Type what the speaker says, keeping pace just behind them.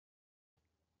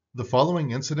The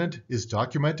following incident is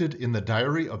documented in the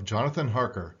diary of Jonathan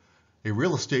Harker, a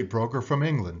real estate broker from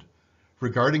England,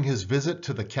 regarding his visit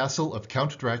to the castle of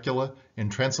Count Dracula in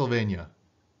Transylvania.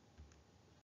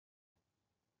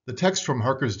 The text from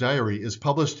Harker's diary is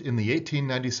published in the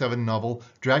 1897 novel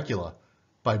Dracula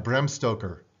by Bram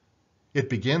Stoker. It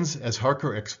begins as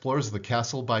Harker explores the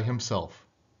castle by himself.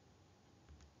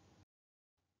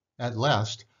 At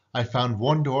last, I found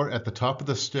one door at the top of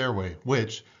the stairway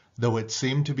which, though it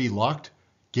seemed to be locked,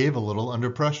 gave a little under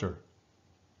pressure.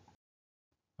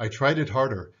 I tried it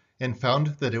harder and found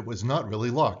that it was not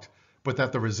really locked, but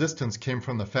that the resistance came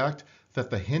from the fact that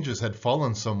the hinges had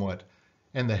fallen somewhat,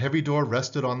 and the heavy door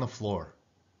rested on the floor.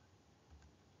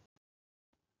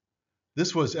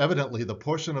 This was evidently the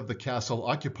portion of the castle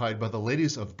occupied by the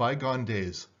ladies of bygone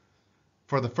days,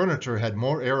 for the furniture had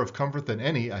more air of comfort than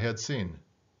any I had seen.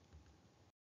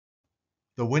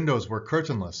 The windows were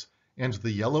curtainless, and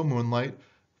the yellow moonlight,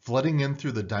 flooding in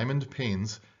through the diamond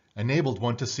panes, enabled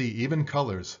one to see even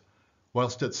colors,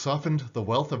 whilst it softened the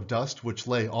wealth of dust which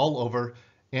lay all over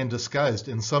and disguised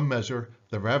in some measure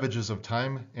the ravages of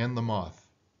time and the moth.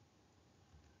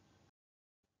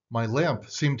 My lamp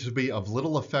seemed to be of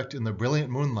little effect in the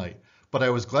brilliant moonlight, but I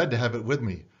was glad to have it with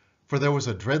me, for there was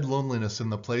a dread loneliness in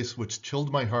the place which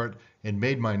chilled my heart and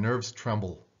made my nerves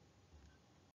tremble.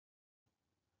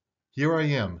 Here I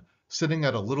am, sitting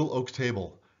at a little oak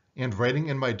table, and writing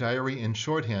in my diary in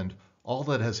shorthand all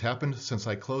that has happened since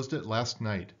I closed it last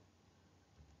night.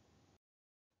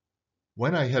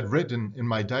 When I had written in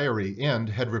my diary and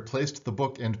had replaced the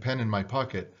book and pen in my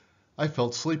pocket, I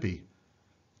felt sleepy.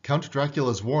 Count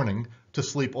Dracula's warning to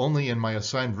sleep only in my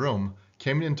assigned room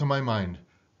came into my mind,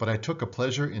 but I took a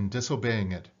pleasure in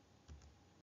disobeying it.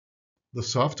 The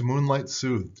soft moonlight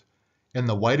soothed, and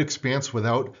the white expanse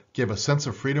without gave a sense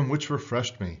of freedom which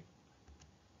refreshed me.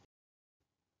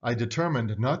 I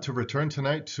determined not to return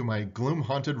tonight to my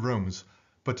gloom-haunted rooms,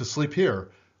 but to sleep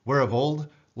here, where of old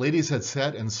ladies had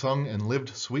sat and sung and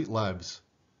lived sweet lives.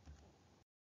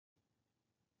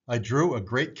 I drew a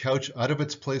great couch out of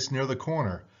its place near the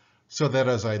corner, so that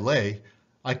as I lay,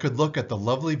 I could look at the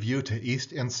lovely view to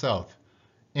east and south,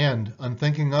 and,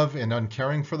 unthinking of and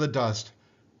uncaring for the dust,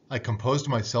 I composed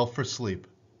myself for sleep.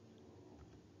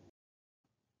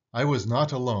 I was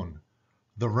not alone.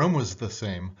 The room was the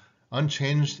same,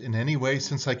 unchanged in any way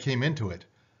since I came into it.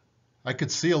 I could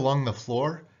see along the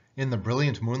floor, in the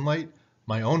brilliant moonlight,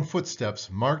 my own footsteps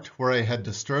marked where I had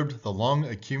disturbed the long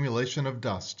accumulation of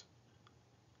dust.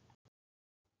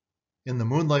 In the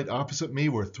moonlight opposite me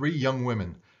were three young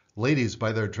women, ladies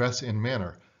by their dress and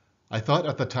manner. I thought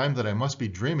at the time that I must be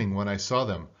dreaming when I saw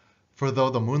them, for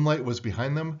though the moonlight was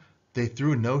behind them, they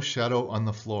threw no shadow on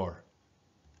the floor.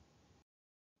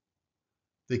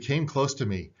 They came close to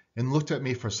me and looked at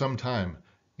me for some time,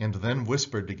 and then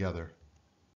whispered together.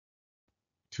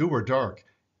 Two were dark,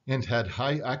 and had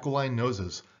high aquiline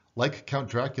noses, like Count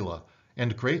Dracula,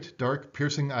 and great dark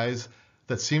piercing eyes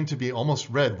that seemed to be almost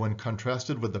red when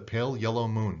contrasted with the pale yellow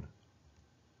moon.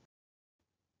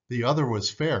 The other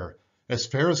was fair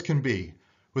as can be,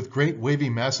 with great wavy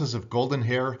masses of golden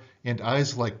hair and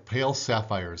eyes like pale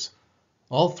sapphires.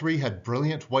 All three had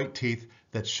brilliant white teeth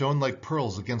that shone like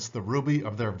pearls against the ruby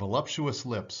of their voluptuous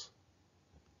lips.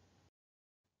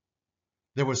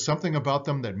 There was something about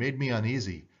them that made me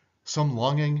uneasy, some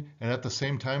longing and at the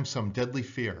same time some deadly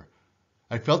fear.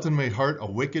 I felt in my heart a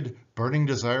wicked, burning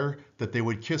desire that they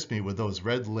would kiss me with those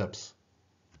red lips.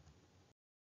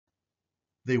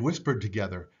 They whispered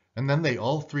together, and then they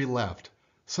all three laughed,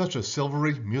 such a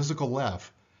silvery, musical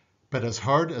laugh, but as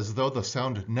hard as though the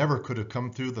sound never could have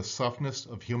come through the softness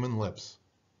of human lips.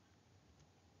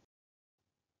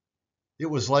 It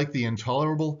was like the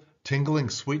intolerable, tingling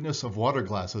sweetness of water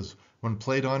glasses when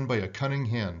played on by a cunning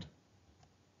hand.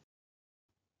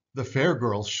 The fair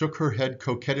girl shook her head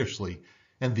coquettishly,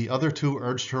 and the other two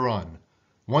urged her on.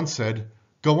 One said,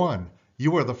 "Go on,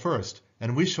 you are the first,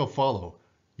 and we shall follow.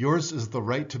 Yours is the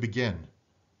right to begin."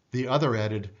 The other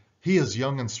added, "He is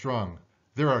young and strong.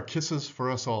 There are kisses for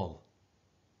us all."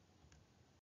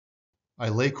 I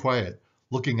lay quiet,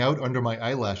 looking out under my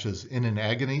eyelashes in an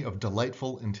agony of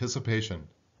delightful anticipation.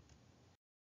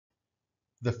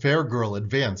 The fair girl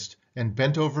advanced and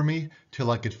bent over me till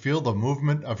I could feel the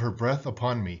movement of her breath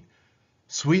upon me.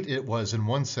 Sweet it was in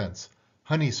one sense,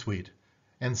 honey-sweet,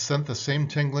 and sent the same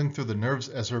tingling through the nerves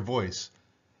as her voice,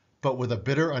 but with a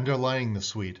bitter underlying the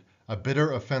sweet, a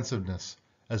bitter offensiveness,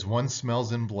 as one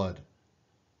smells in blood.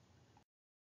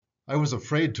 I was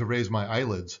afraid to raise my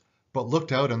eyelids, but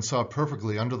looked out and saw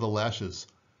perfectly under the lashes.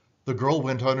 The girl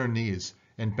went on her knees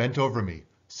and bent over me,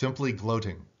 simply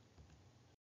gloating.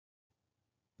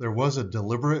 There was a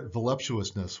deliberate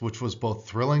voluptuousness which was both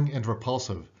thrilling and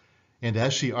repulsive, and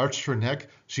as she arched her neck,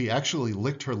 she actually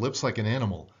licked her lips like an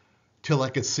animal, till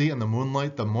I could see in the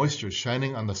moonlight the moisture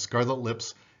shining on the scarlet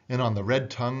lips and on the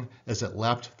red tongue as it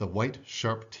lapped the white,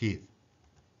 sharp teeth.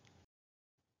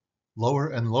 Lower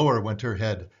and lower went her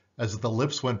head, as the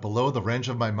lips went below the range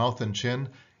of my mouth and chin,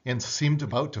 and seemed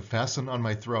about to fasten on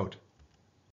my throat.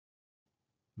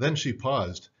 Then she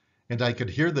paused, and I could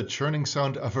hear the churning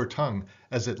sound of her tongue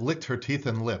as it licked her teeth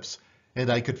and lips, and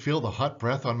I could feel the hot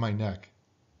breath on my neck.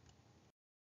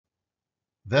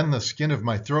 Then the skin of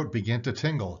my throat began to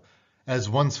tingle, as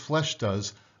one's flesh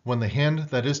does when the hand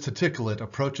that is to tickle it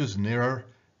approaches nearer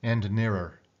and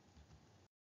nearer.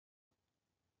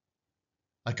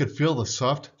 I could feel the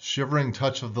soft, shivering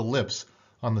touch of the lips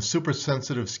on the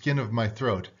supersensitive skin of my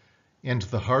throat, and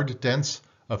the hard dents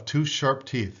of two sharp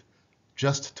teeth,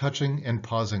 just touching and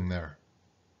pausing there.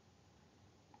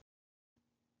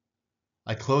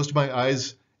 I closed my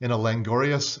eyes in a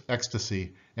languorous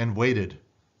ecstasy and waited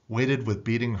with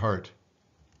beating heart.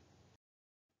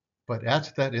 But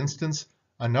at that instant,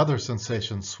 another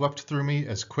sensation swept through me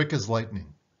as quick as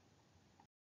lightning.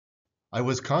 I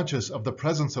was conscious of the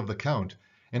presence of the Count,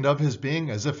 and of his being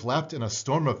as if lapped in a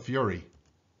storm of fury.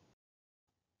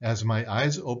 As my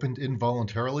eyes opened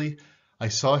involuntarily, I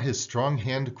saw his strong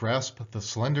hand grasp the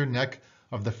slender neck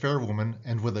of the fair woman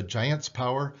and with a giant's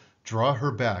power draw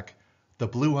her back, the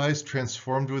blue eyes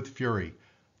transformed with fury,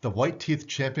 the white teeth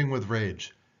champing with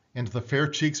rage, and the fair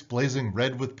cheeks blazing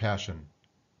red with passion.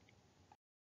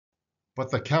 But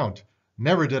the Count,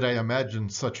 never did I imagine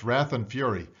such wrath and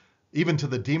fury, even to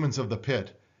the demons of the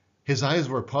pit. His eyes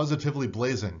were positively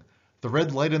blazing. The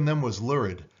red light in them was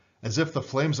lurid, as if the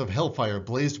flames of hellfire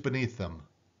blazed beneath them.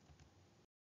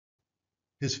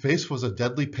 His face was a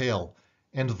deadly pale,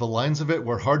 and the lines of it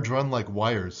were hard drawn like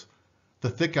wires. The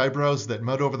thick eyebrows that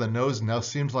met over the nose now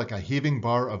seemed like a heaving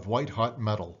bar of white-hot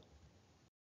metal.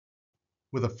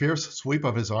 With a fierce sweep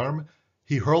of his arm,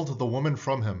 he hurled the woman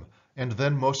from him, and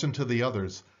then motioned to the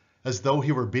others, as though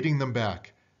he were beating them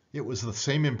back. It was the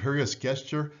same imperious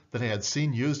gesture that I had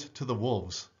seen used to the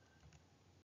wolves.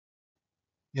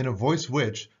 In a voice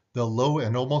which, though low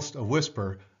and almost a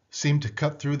whisper, seemed to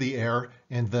cut through the air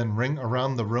and then ring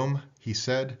around the room, he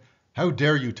said, "How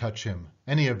dare you touch him,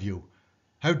 any of you?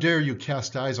 How dare you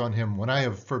cast eyes on him when I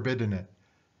have forbidden it?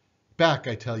 Back,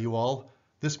 I tell you all.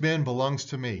 This man belongs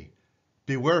to me.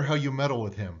 Beware how you meddle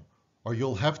with him, or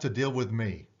you'll have to deal with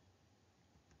me."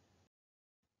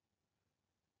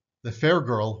 The fair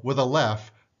girl, with a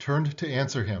laugh, turned to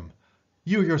answer him.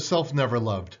 "You yourself never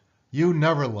loved. You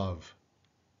never love."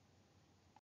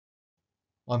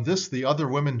 On this the other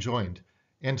women joined,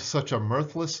 and such a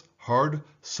mirthless, hard,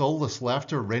 soulless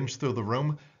laughter ranged through the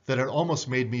room that it almost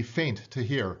made me faint to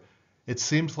hear. It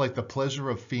seemed like the pleasure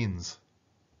of fiends.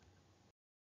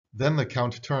 Then the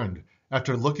Count turned,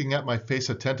 after looking at my face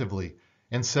attentively,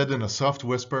 and said in a soft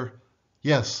whisper,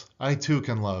 "Yes, I too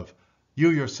can love. You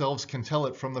yourselves can tell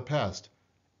it from the past.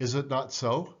 Is it not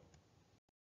so?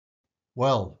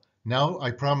 Well, now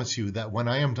I promise you that when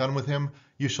I am done with him,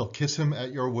 you shall kiss him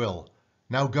at your will.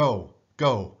 Now go,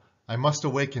 go. I must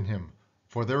awaken him,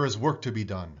 for there is work to be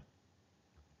done."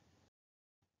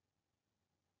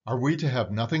 "Are we to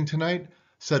have nothing tonight?"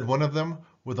 said one of them,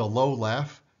 with a low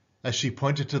laugh, as she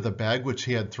pointed to the bag which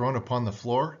he had thrown upon the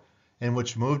floor, and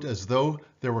which moved as though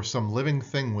there were some living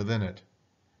thing within it.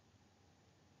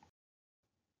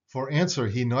 For answer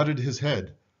he nodded his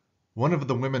head. One of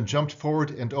the women jumped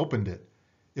forward and opened it.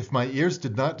 If my ears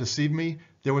did not deceive me,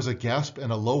 there was a gasp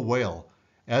and a low wail,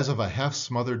 as of a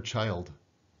half-smothered child.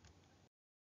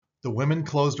 The women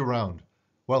closed around,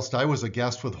 whilst I was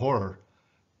aghast with horror.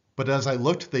 But as I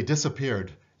looked they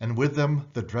disappeared, and with them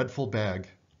the dreadful bag.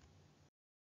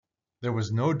 There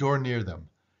was no door near them,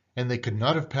 and they could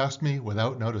not have passed me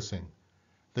without noticing.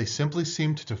 They simply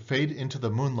seemed to fade into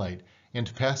the moonlight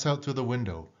and pass out through the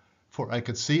window, for I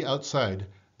could see outside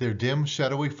their dim,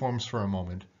 shadowy forms for a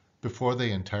moment before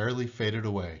they entirely faded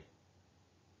away.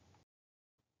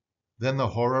 Then the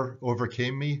horror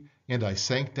overcame me, and I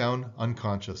sank down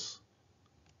unconscious.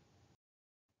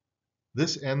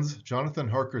 This ends Jonathan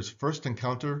Harker's first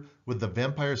encounter with the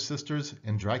vampire sisters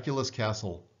in Dracula's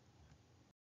castle.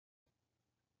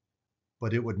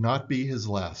 But it would not be his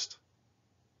last.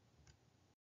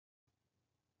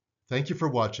 Thank you for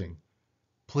watching.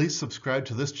 Please subscribe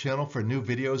to this channel for new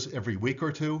videos every week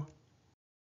or two,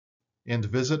 and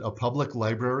visit a public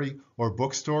library or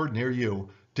bookstore near you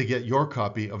to get your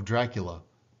copy of Dracula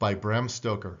by Bram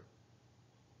Stoker.